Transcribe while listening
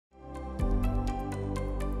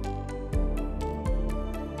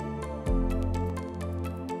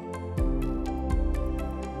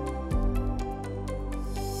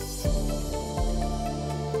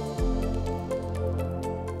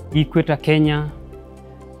Equator Kenya,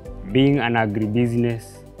 being an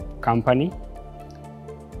agribusiness company,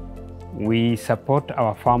 we support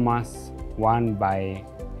our farmers, one, by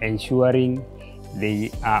ensuring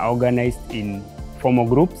they are organized in formal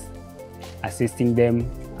groups, assisting them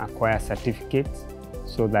acquire certificates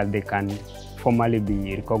so that they can formally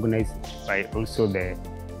be recognized by also the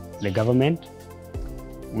government.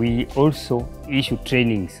 We also issue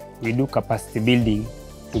trainings. We do capacity building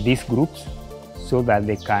to these groups so that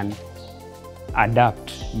they can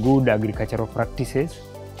adapt good agricultural practices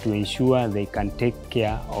to ensure they can take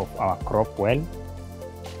care of our crop well.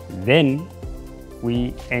 Then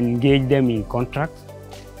we engage them in contracts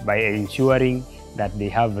by ensuring that they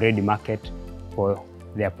have ready market for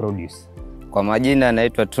their produce. Kwa majina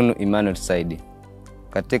naitwa Tunu Emmanuel Saidi.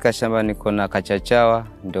 Katika shamba niko na kachachawa,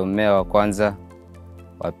 ndio mmea wa kwanza,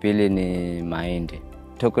 wa pili ni mahindi.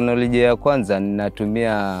 Teknolojia ya kwanza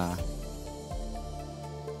ninatumia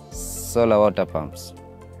solar water pumps,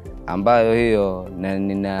 ambayo hiyo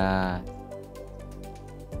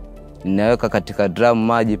ninaweka katika drum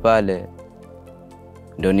maji pale,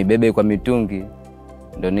 ndio nibebe kwa mitungi,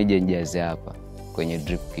 ndio nije nijaze hapa kwenye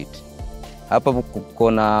drip kit. Hapa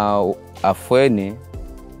kuna afueni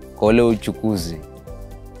kwa ule uchukuzi.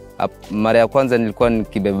 Mara ya kwanza nilikuwa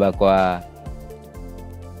nikibeba kwa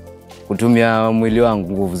kutumia mwili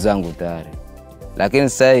wangu, nguvu zangu tayari. Lakini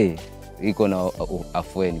sasa hii iko na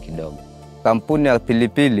afueni kidogo. Kampuni ya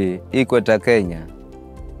pilipili Equator Kenya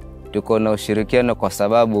tuko na ushirikiano kwa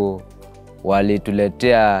sababu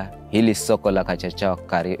walituletea hili soko la kachachao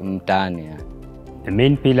mtaani. The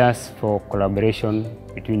main pillars for collaboration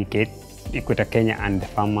between Equator Kenya and the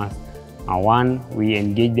farmers are: one, we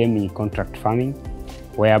engage them in contract farming,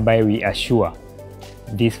 whereby we assure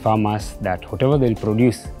these farmers that whatever they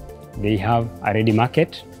produce, they have a ready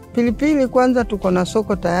market. Pilipili kwanza tuko na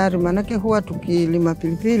soko tayari, manake huwa tukilima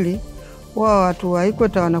pilipili huwa watu wa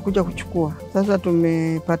Equator wanakuja kuchukua. Sasa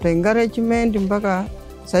tumepata encouragement mpaka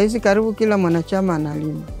saizi karibu kila mwanachama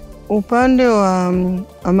analima. Upande wa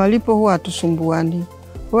malipo huwa hatusumbuani.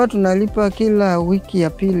 Huwa tunalipa kila wiki ya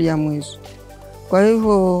pili ya mwezi. Kwa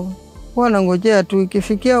hivyo huwa nangojea tu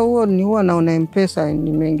ikifikia huo ni huwa naona M-Pesa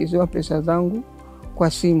nimeingiziwa pesa zangu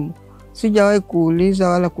kwa simu. Sijawahi kuuliza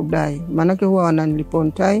wala kudai, manake huwa wananilipa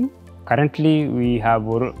on time. Currently we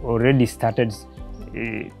have already started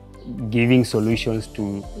giving solutions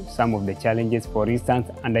to some of the challenges. For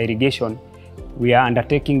instance, under irrigation, we are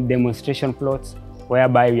undertaking demonstration plots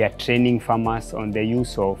whereby we are training farmers on the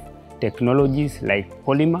use of technologies like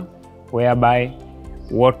polymer, whereby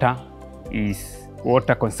water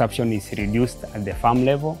consumption is reduced at the farm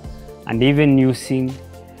level, and even using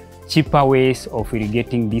cheaper ways of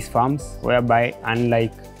irrigating these farms, whereby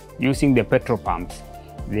unlike using the petrol pumps,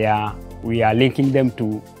 we are linking them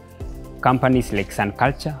to companies like Sun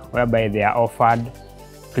Culture, whereby they are offered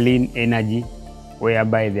clean energy,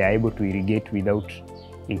 whereby they are able to irrigate without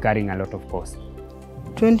incurring a lot of cost.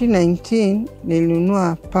 2019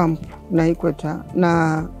 nilinunua pump na Equator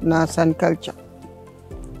na Sun Culture.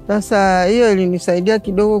 Sasa hiyo ilinisaidia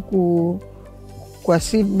kidogo kwa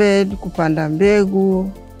seedbed, kupanda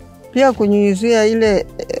mbegu, pia kunyunyizia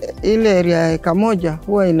ile area kamoja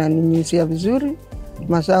huwa inanyunyizia vizuri,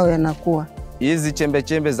 mazao yanakuwa. Hizi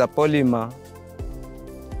chembe za polymer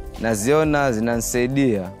naziona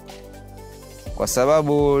zinanisaidia kwa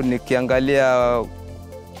sababu nikiangalia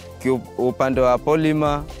upande wa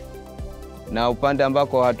polymer na upande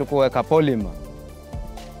ambako hatukuweka polymer,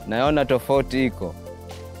 naona tofauti iko.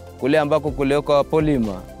 Kule ambako kuliweka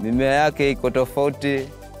polymer, mimea yake iko tofauti,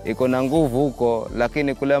 iko na nguvu huko,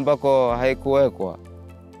 lakini kule ambako haikuwekwa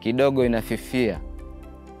kidogo inafifia.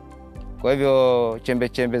 Kwa hivyo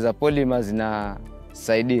chembe za polymer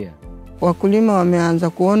zinasaidia. Wakulima wameanza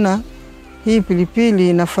kuona hii pilipili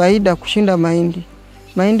ina faida kushinda mahindi.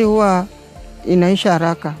 Mahindi huwa inaisha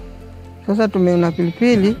haraka. Sasa tumeona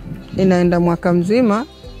pilipili inaenda mwaka mzima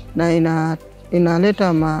na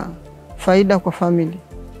inaleta faida kwa family.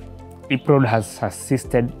 EPROD has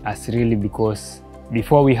assisted us really because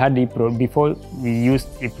before we used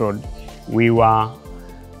EPROD,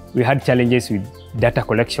 we had challenges with data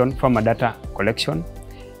collection, farmer data collection,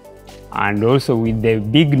 and also with the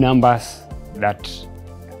big numbers that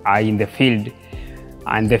are in the field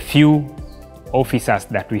and the few officers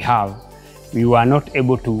that we have, we were not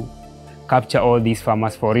able to capture all these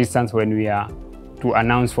farmers, for instance, when we are to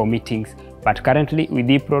announce for meetings. But currently with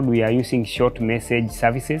EPROD, we are using short message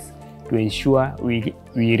services to ensure we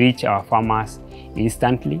reach our farmers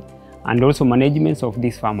instantly, and also management of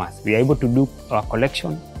these farmers. We are able to do our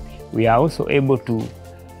collection. We are also able to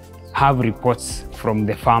have reports from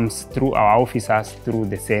the farms through our officers through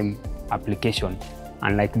the same application.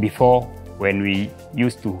 unlike before when we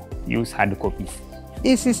used to use hard copies.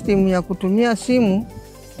 Hii system ya kutumia simu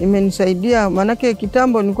imenisaidia, manake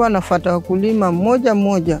kitambo nilikuwa nafuata wakulima mmoja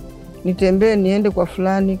mmoja, nitembee niende kwa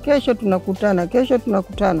fulani, kesho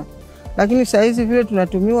tunakutana. Lakini saa hizi vile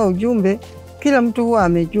tunatumiwa ujumbe, kila mtu huwa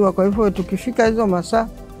amejua. Kwa hivyo tukifika hizo masaa,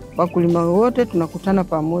 wakulima wote tunakutana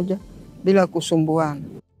pamoja bila kusumbuana.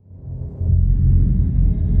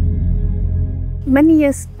 Many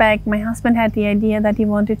years back, my husband had the idea that he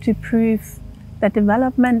wanted to prove that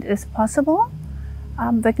development is possible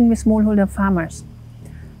working with smallholder farmers.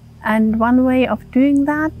 And one way of doing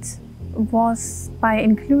that was by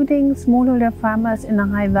including smallholder farmers in a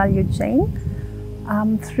high value chain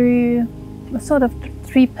through a sort of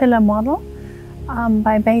three-pillar model,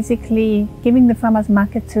 by basically giving the farmers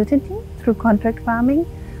market certainty through contract farming,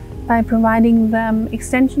 by providing them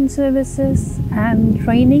extension services and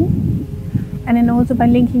training, and then also by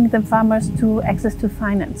linking the farmers to access to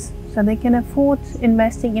finance so they can afford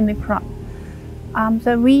investing in the crop.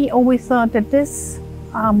 So we always thought that this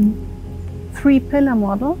three-pillar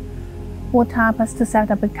model would help us to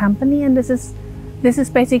set up a company, and this is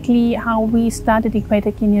basically how we started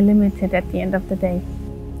Equator Kenya Limited at the end of the day.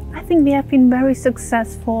 I think we have been very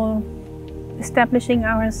successful establishing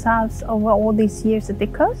ourselves over all these years at the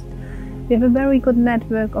coast. We have a very good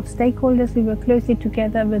network of stakeholders. We work closely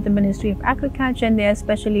together with the Ministry of Agriculture and there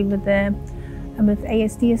especially with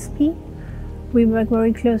ASDSP. We work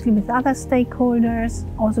very closely with other stakeholders,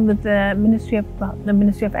 also with the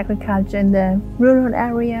Ministry of Agriculture in the rural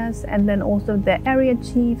areas, and then also the area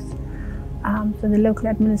chiefs, so the local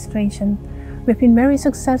administration. We've been very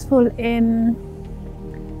successful in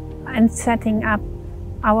setting up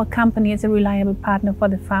our company as a reliable partner for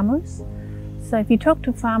the farmers. So if you talk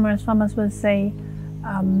to farmers, farmers will say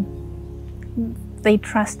they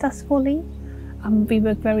trust us fully. We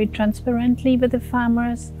work very transparently with the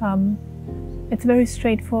farmers. It's very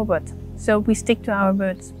straightforward. So we stick to our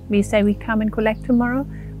words. We say we come and collect tomorrow,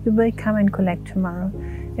 we will come and collect tomorrow.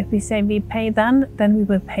 If we say we pay then we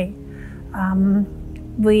will pay.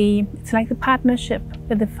 It's like a partnership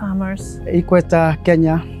with the farmers. Equator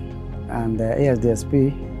Kenya and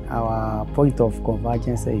ASDSP, our point of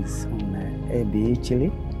convergence is on ABE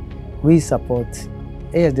chilli.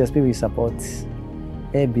 ASDSP we support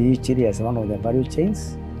ABE chilli as one of the value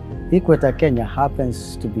chains. Equator Kenya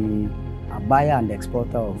happens to be a buyer and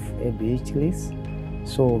exporter of ABE chilies,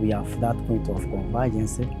 so we have that point of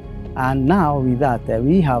convergence. And now with that,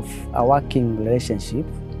 we have a working relationship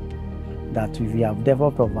that we have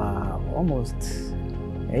developed over almost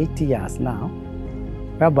 80 years now,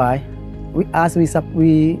 whereby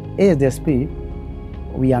ASDSP,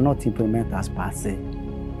 we are not implementers per se.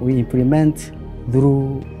 We implement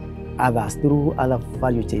through others, through other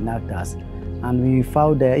value chain actors. And we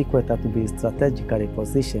found the Equator to be strategically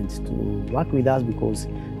positioned to work with us because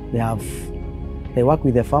they work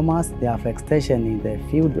with the farmers, they have extension in the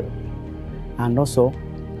field, and also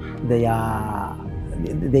they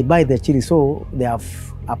buy the chili, so they have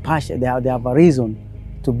a passion, they have a reason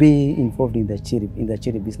to be involved in the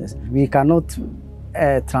chili business. We cannot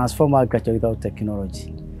transform agriculture without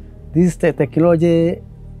technology. This technology,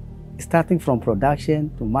 starting from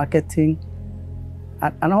production to marketing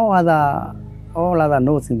and all other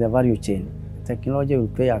nodes in the value chain, technology will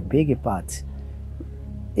play a big part.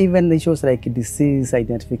 Even issues like disease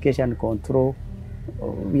identification control,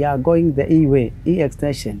 we are going the E-way,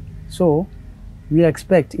 E-extension. So we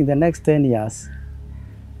expect in the next 10 years,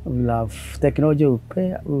 technology will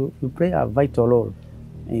play a vital role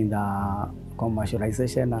in the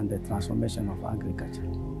commercialization and the transformation of agriculture.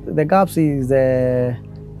 The gaps is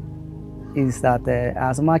that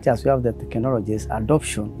as much as we have the technologies,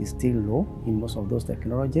 adoption is still low in most of those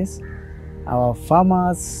technologies. Our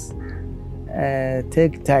farmers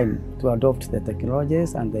take time to adopt the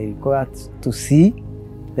technologies, and they require to see.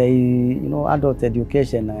 Adult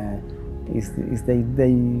education is they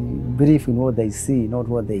believe in what they see, not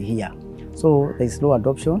what they hear. So there's low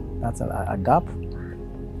adoption. That's a gap.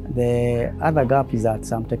 The other gap is that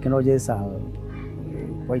some technologies are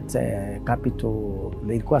quite capital.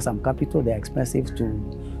 They require some capital. They're expensive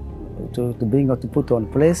to bring or to put on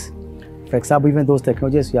place. For example, even those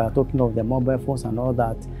technologies we are talking of, the mobile phones and all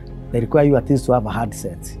that, they require you at least to have a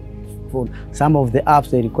headset. For some of the apps,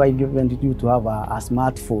 they require you to have a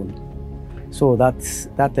smartphone. So that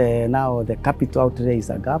now the capital outlay is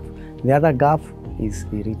a gap. The other gap is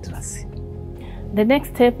illiteracy. The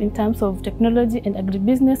next step in terms of technology and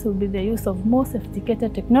agribusiness will be the use of more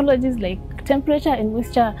sophisticated technologies like temperature and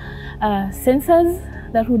moisture sensors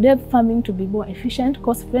that would help farming to be more efficient,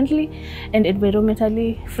 cost-friendly and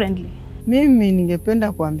environmentally friendly. Mimi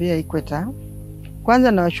ningependa kuambia Equator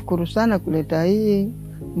Kwanza nawashukuru sana kuleta hii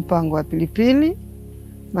mpango wa pilipili,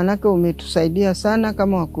 manake umetusaidia sana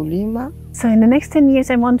kama wakulima. So in the next 10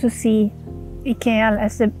 years, I want to see EKL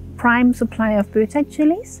as the prime supplier of bird's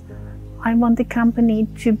chilies. I want the company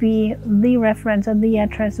to be the reference or the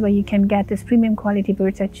address where you can get this premium quality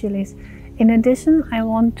bird's chilies. In addition, I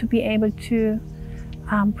want to be able to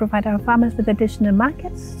provide our farmers with additional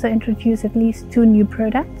markets, so introduce at least 2 new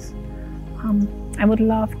products. I would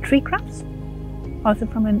love tree crops, also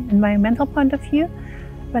from an environmental point of view,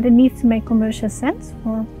 but it needs to make commercial sense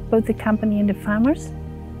for both the company and the farmers,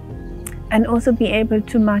 and also be able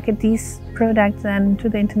to market these products then to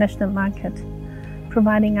the international market,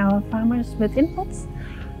 providing our farmers with inputs,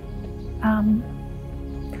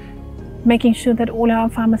 making sure that all our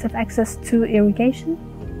farmers have access to irrigation,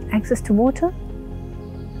 access to water,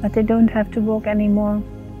 that they don't have to walk anymore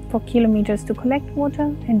for kilometers to collect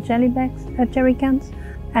water in jerry cans,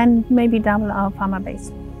 and maybe double our farmer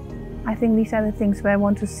base. I think these are the things where I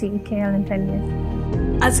want to see EKL in 10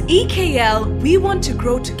 years. As EKL, we want to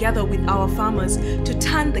grow together with our farmers to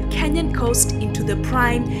turn the Kenyan coast into the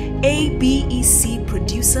prime ABEC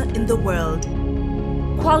producer in the world.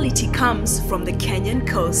 Quality comes from the Kenyan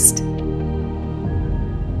coast.